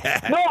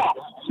 Yeah. No,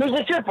 there's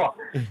a chipper.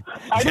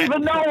 I didn't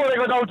even know when I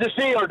got down to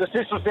see her. The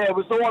sister said it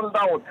was the one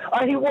down.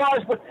 And he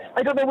was, but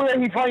I don't know where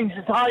he finds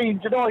the time.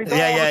 You know,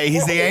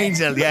 he's the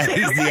angel. Yeah,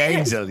 he's the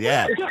angel.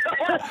 Yeah.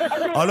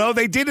 Although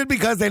they did it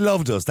because they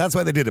loved us. That's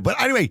why they did it.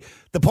 But anyway,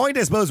 the point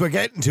I suppose we're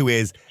getting to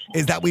is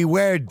that we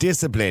were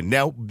disciplined.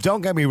 Now,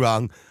 don't get me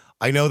wrong.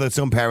 I know that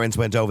some parents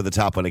went over the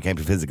top when it came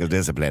to physical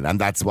discipline, and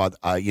that's what,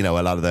 a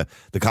lot of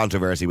the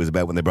controversy was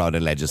about when they brought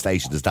in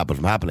legislation to stop it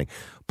from happening.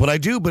 But I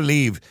do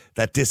believe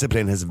that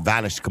discipline has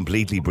vanished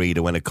completely,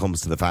 Breda, when it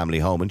comes to the family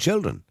home and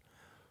children.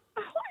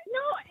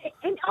 No,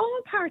 in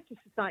all parts of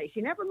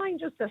society, never mind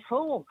just at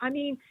home. I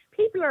mean,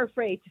 people are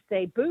afraid to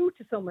say boo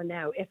to someone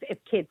now if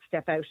kids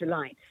step out of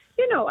line.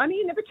 If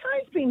a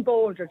child's being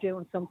bold or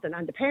doing something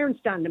and the parent's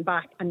standing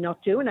back and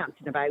not doing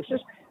anything about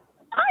it,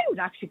 I would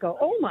actually go,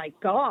 oh my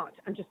God,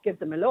 and just give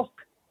them a look.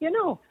 People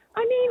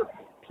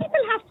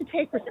have to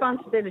take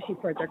responsibility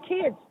for their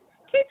kids.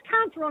 Kids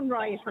can't run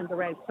riot when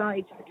they're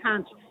outside. They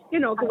can't,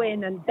 go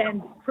in and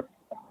bend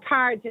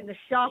cards in the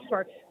shop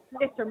or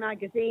slit their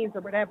magazines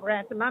or whatever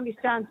else. And Mommy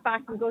stands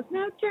back and goes,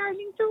 no,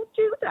 darling, don't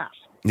do that.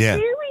 Yeah.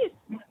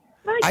 Seriously.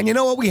 And you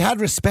know what? We had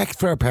respect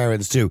for our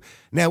parents too.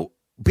 Now,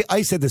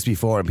 I said this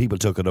before and people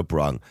took it up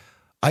wrong.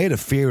 I had a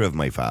fear of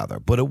my father,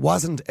 but it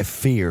wasn't a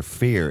fear.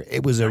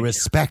 It was a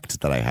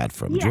respect that I had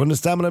for him. Do you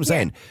understand what I'm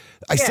saying?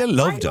 I still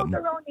loved him.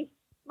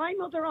 My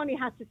mother only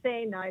had to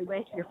say, "Now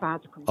wait till your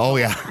father comes." Oh,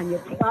 yeah. And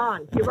you'd be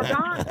gone. You were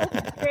gone.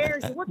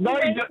 Upstairs. You wouldn't do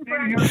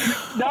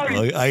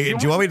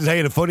you want me to tell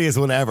you the funniest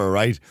one ever,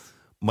 right?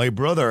 My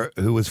brother,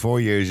 who was 4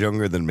 years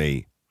younger than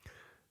me,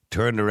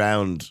 turned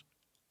around.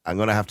 I'm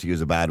going to have to use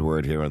a bad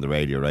word here on the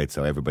radio, right?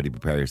 So everybody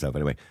prepare yourself.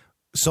 Anyway,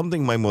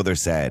 something my mother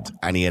said,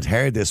 and he had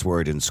heard this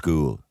word in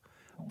school.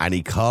 And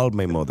he called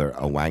my mother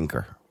a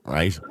wanker,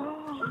 right?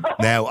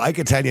 Now, I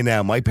can tell you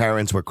now, my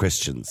parents were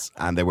Christians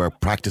and they were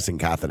practicing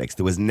Catholics.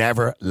 There was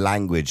never bad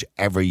language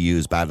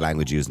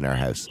used in our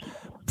house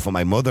for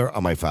my mother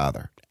or my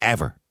father.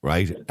 Ever,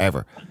 right?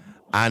 Ever.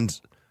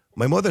 And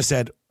my mother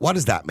said, what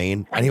does that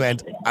mean? And he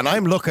went, and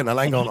I'm looking and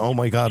I'm going, oh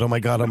my God,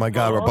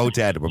 we're both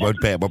dead. We're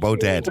both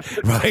dead,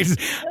 right?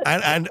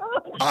 And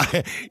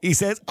he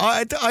says,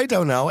 I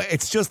don't know.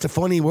 It's just a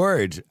funny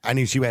word.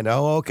 And she went,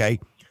 oh, okay.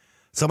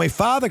 So my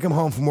father came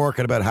home from work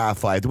at about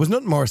 5:30. There was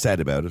nothing more said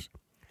about it.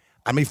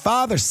 And my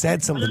father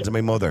said something to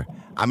my mother.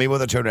 And my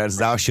mother turned around and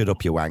said, oh, shut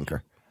up, you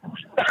wanker.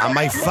 And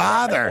my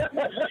father,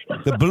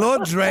 the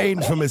blood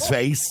drained from his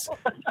face.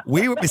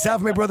 Myself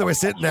and my brother were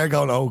sitting there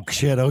going, oh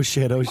shit.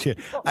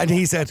 And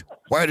he said,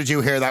 where did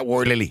you hear that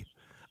word, Lily?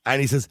 And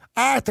he says,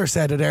 Arthur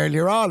said it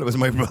earlier on. It was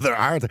my brother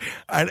Arthur.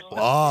 And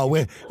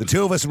the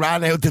two of us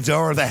ran out the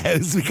door of the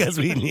house because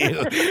we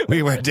knew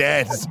we were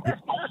dead.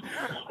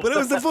 But it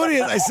was the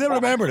funniest. I still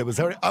remember it. Well,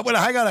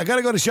 hang on, I got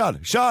to go to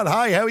Sean. Sean,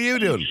 hi, how are you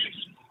doing?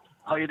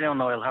 How you doing,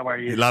 Noel? How are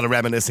A you? lot of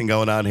reminiscing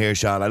going on here,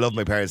 Sean. I love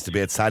my parents to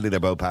bits. Sadly, they're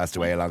both passed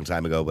away a long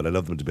time ago, but I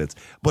love them to bits.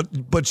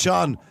 But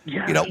Sean,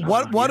 Yeah, you know,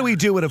 what do we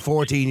do with a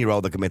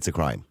 14-year-old that commits a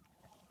crime?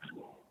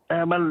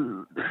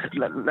 Well,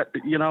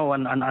 you know,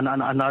 and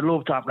I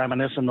love that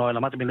reminiscing, Noel. I'm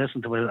about to be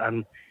listening to it,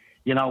 and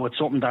you know, it's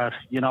something that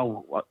you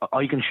know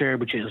I can share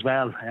with you as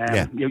well.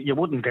 Yeah. You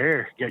wouldn't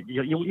dare,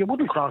 you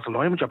wouldn't cross the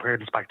line with your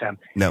parents back then.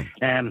 No.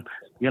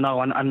 You know,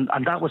 and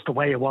that was the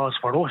way it was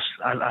for us.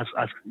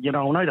 As you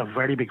know, and I had a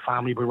very big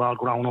family. We were all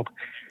grown up.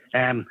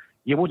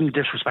 You wouldn't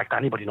disrespect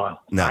anybody,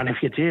 Noel. No. And if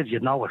you did,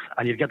 you'd know it,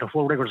 and you'd get the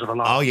full rigours of the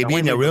law. Oh, you'd be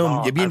in the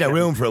room. You'd be in the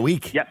room for a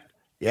week. Yeah.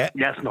 Yeah.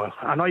 Yes, Noel.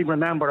 And I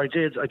remember I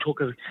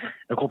took a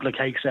couple of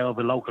cakes out of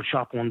a local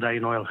shop one day,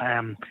 Noel.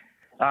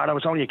 I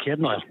was only a kid,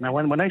 Noel. Now,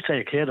 when I say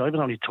a kid, I was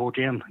only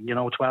 13,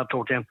 12,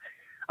 13.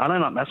 And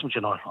I'm not messing with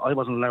you, Noel. I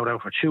wasn't allowed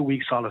out for 2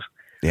 weeks solid.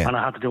 Yeah. And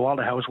I had to do all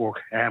the housework,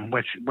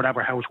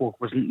 whatever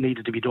housework was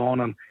needed to be done.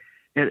 And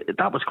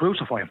that was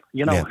crucifying,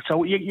 you know. Yeah.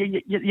 So,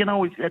 you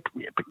know,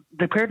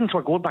 the parents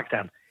were good back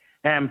then.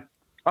 I'm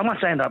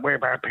not saying that we're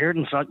bad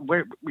parents.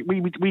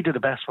 We do the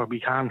best what we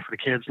can for the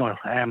kids, Noel.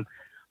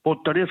 But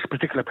there is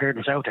particular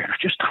parents out there that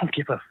just don't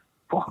give a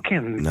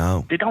fucking...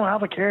 No. They don't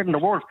have a care in the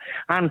world.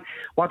 And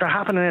what they're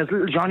happening is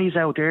little Johnny's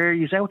out there.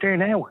 He's out there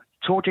now,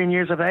 14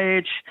 years of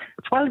age,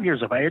 12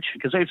 years of age,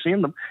 because I've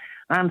seen them.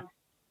 And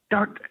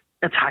they're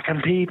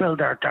attacking people.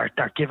 They're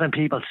giving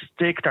people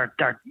stick. They're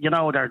in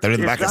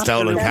the back of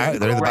stolen cars.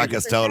 They're in the back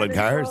of stolen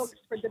cars.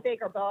 For the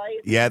bigger boys.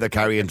 Yeah, they're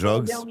carrying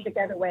drugs. Young to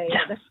get away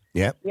with it.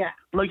 Yeah. Yeah.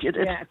 Like it's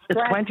dreadful.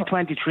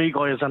 2023,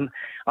 guys, and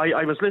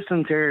I was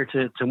listening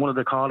to one of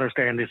the callers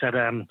there, and they said,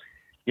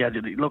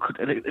 look,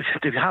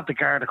 they have the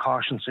Garda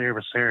caution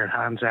service there,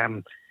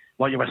 and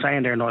what you were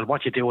saying there, Noel,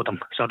 what you do with them.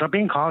 So they're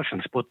being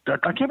cautious, but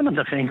they're giving them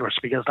the fingers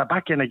because they're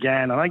back in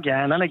again and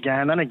again and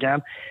again and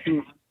again.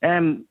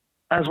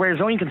 As where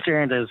I'm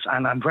concerned is,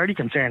 and I'm very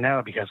concerned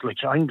now because like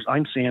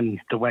I'm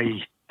seeing the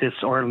way this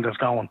Ireland is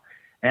going.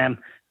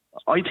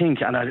 I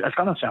think, and it's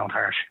going to sound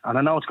harsh, and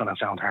I know it's going to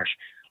sound harsh,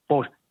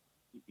 but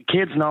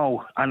kids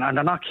know, and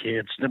they're not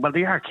kids. Well,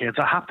 they are kids.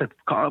 We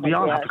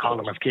all have to call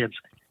them as kids.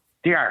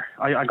 They are.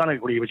 I'm going to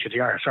agree with you. They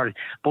are. Sorry,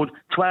 but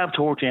 12,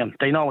 13,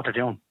 they know what they're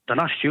doing. They're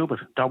not stupid.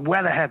 They're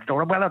well ahead.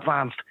 They're well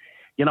advanced.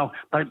 You know,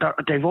 they've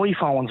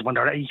iPhones when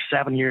they're 8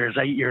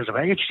 years of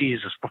age.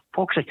 Jesus, for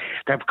fuck's sake,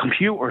 they have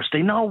computers.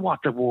 They know what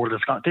the world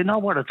is. They know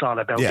what it's all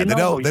about. Yeah, they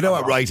know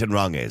what right and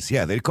wrong is.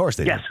 Yeah, of course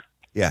they do. Yes.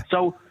 Yeah.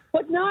 So,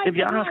 but now, if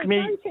you ask me,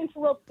 sorry to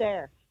interrupt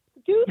there.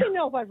 Do they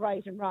know what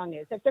right and wrong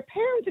is? If their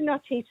parents are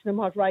not teaching them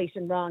what right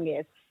and wrong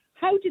is,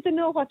 how do they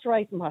know what's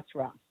right and what's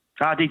wrong?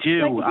 They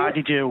do.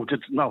 They do.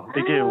 No,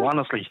 they do,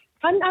 honestly.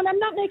 And I'm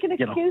not making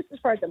excuses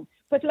for them,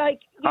 but like...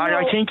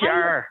 I think you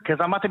are, because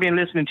I'm not been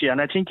listening to you,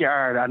 and I think you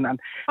are. And the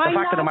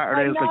fact of the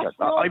matter is...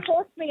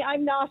 trust me,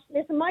 I'm not.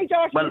 Listen, my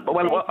daughter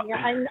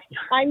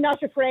I'm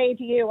not afraid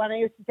of you, and I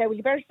used to say, well,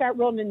 you better start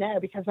running now,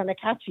 because when I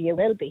catch you, you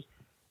will be.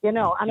 You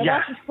know, and it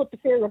wasn't to put the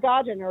fear of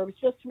God in her, it was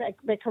just to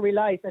make her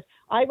realise that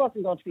I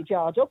wasn't going to be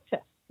judged up to.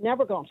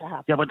 Never going to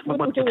happen. Yeah, but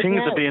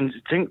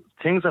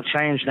things have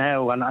changed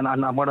now,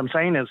 and what I'm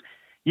saying is,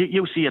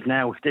 you see it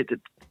now.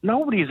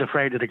 Nobody's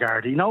afraid of the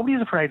Gardaí.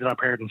 Nobody's afraid of their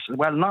parents.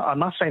 Well, I'm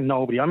not saying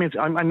nobody. I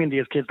mean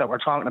these kids that we're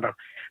talking about.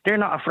 They're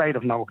not afraid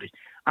of nobody.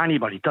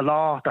 Anybody. The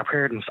law, their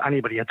parents,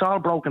 anybody. It's all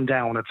broken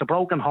down. It's a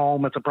broken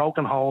home. It's a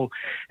broken hole.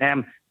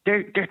 You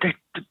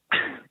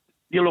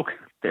look,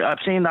 I've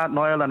seen that,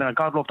 Niall, and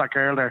God love that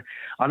girl there.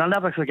 And I'll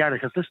never forget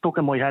it because this stuck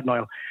in my head,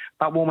 Niall.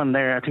 That woman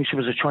there, I think she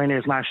was a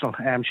Chinese national.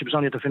 She was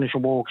only at the finish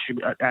of walk.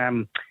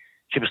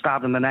 She was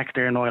stabbed in the neck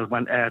there, Niall,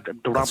 when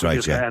the robbery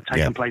was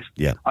taking place.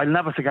 Yeah. I'll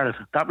never forget it.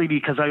 That really,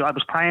 because I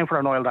was praying for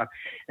her, Niall, that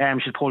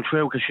she'd pull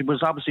through, because she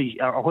was obviously,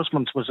 her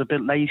husband was a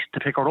bit late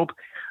to pick her up,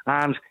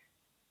 and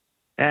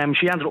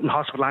she ended up in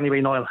hospital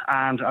anyway, Niall,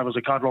 and I was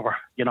a God lover,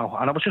 you know,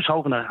 and I was just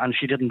hoping that, and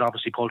she didn't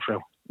obviously pull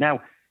through.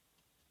 Now,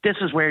 this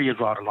is where you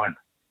draw the line.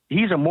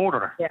 He's a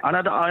murderer, and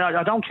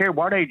I don't care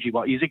what age he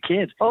was. He's a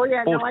kid. Oh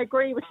yeah, no, I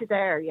agree with you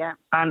there. Yeah.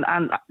 And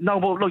no,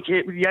 but look,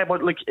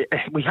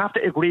 we have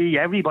to agree.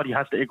 Everybody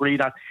has to agree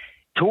that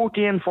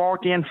 13,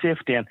 14,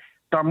 15,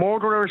 they're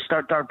murderers.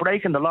 They're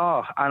breaking the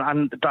law,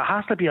 and there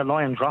has to be a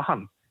line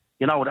drawn.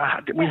 You know,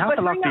 we have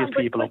to lock these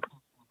people up.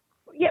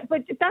 Yeah,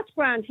 but that's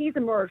grand. He's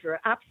a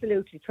murderer.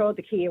 Absolutely, throw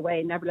the key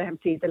away. Never let him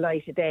see the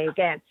light of day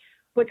again.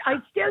 But I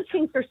still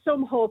think there's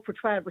some hope for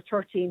 12 or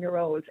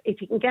 13-year-olds if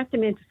you can get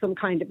them into some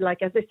kind of,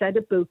 like, as I said,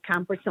 a boot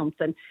camp or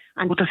something.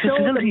 But the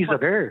facilities are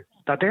there.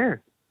 They're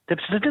there. The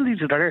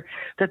facilities are there.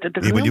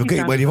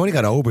 You've only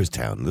got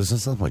Oberstown.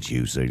 There's not much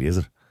use, really, is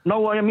it?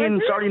 No, I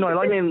mean, sorry, Noel.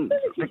 I mean... The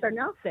facilities are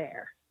not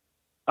there.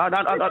 Are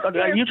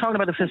you talking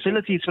about the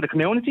facilities for the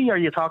community, or are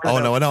you talking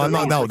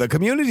about... No. The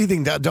community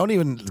thing, don't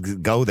even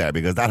go there,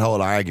 because that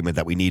whole argument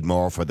that we need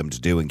more for them to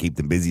do and keep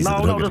them busy.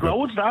 No, there's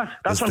loads of that.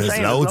 That's what I'm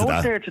saying. There's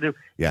loads there to do.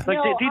 Yeah. Like,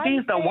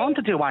 these don't want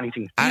to do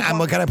anything.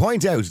 And can I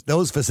point out,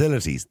 those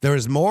facilities, there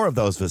is more of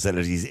those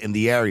facilities in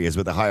the areas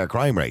with the higher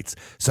crime rates.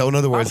 So in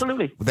other words,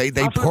 they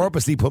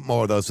purposely put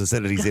more of those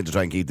facilities in to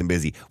try and keep them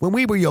busy. When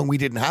we were young, we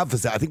didn't have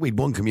facilities. I think we had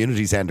one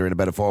community centre in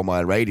about a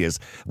 4-mile radius.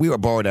 We were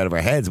bored out of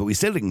our heads, but we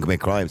still didn't commit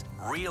crimes.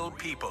 Real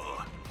people,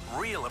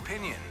 real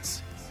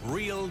opinions,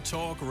 Real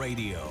Talk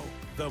Radio.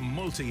 The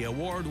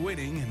multi-award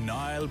winning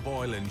Niall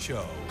Boylan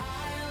Show.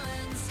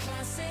 Ireland's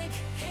classic